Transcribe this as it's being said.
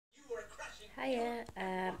Hiya.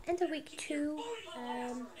 End of week 2.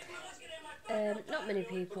 Not many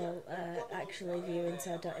people actually viewing,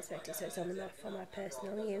 so I don't expect it. So it's only for my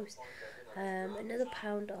personal use. Another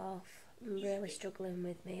pound off. I'm really struggling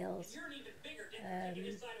with meals.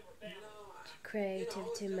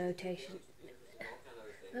 Creativity, motivation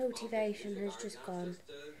has just gone.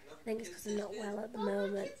 I think it's because I'm not well at the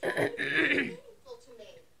moment.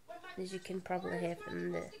 As you can probably hear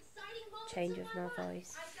from the change of my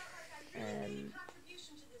voice.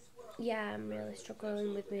 Yeah, I'm really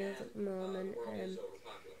struggling with meals at the moment.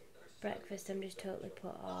 Breakfast I'm just totally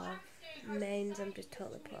put off. Mains I'm just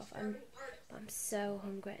totally put off. I'm so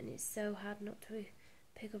hungry and it's so hard not to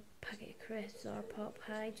pick up a packet of crisps or a pot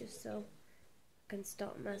pie just so I can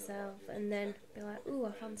stop myself and then be like, ooh,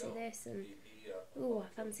 I fancy this and ooh, I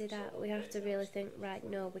fancy that. We have to really think, right,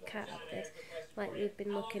 no, we can't have this. Like we've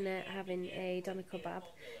been looking at having a doner kebab,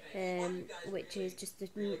 which is just a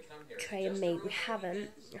tray of meat. We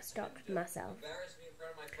haven't. I stocked myself,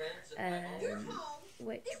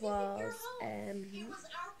 which was I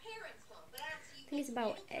think it's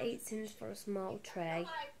about 8 cents for a small tray,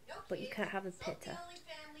 but you can't have a pita.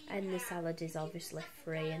 And the salad is obviously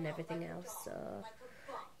free and everything else, so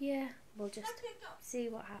yeah, we'll just see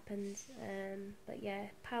what happens. But yeah,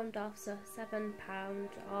 pound off, so £7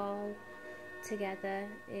 all together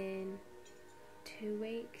in 2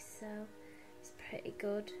 weeks, so it's pretty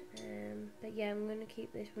good. But yeah, I'm going to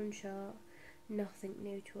keep this one short. Nothing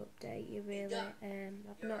new to update you really.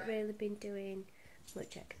 I've not really been doing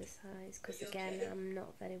much exercise because again I'm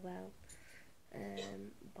not very well.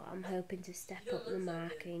 But I'm hoping to step up the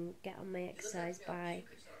marking, get on my exercise bike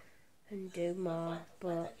and do more.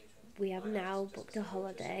 But we have now booked a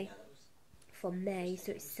holiday for May,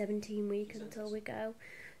 so it's 17 weeks until we go.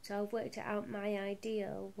 So I've worked it out. My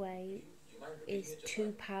ideal weight is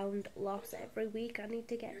 £2 loss every week I need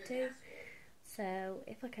to get to. So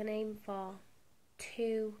if I can aim for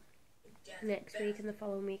 2 next week and the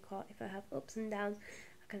following week, or if I have ups and downs,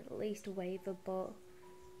 I can at least waver. But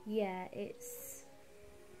yeah, it's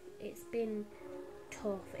been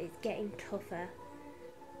tough. It's getting tougher,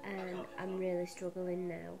 and I'm really struggling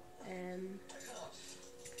now.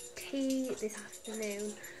 Tea this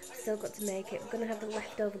afternoon. Still got to make it. We're gonna have the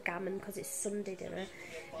leftover gammon because it's Sunday dinner.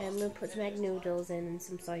 I'm gonna put some egg noodles in and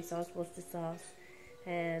some soy sauce, Worcester sauce,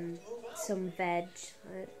 some veg,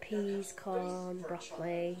 peas, corn,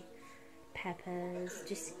 broccoli, peppers.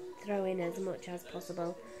 Just throw in as much as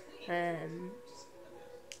possible.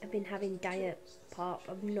 I've been having diet pop.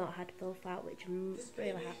 I've not had full fat, which I'm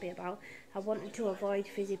really happy about. I wanted to avoid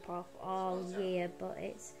fizzy pop all year, but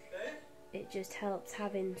it just helps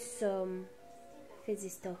having some fizzy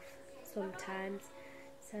stuff sometimes.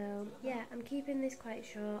 So yeah, I'm keeping this quite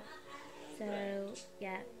short. So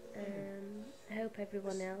yeah, I hope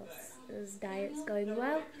everyone else's diet's going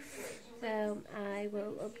well. So I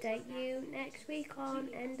will update you next week on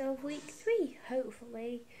end of week 3,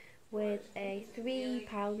 hopefully with a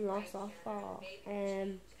 £3 loss off, or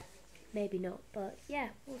maybe not, but yeah,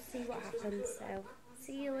 we'll see what happens. So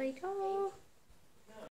see you later.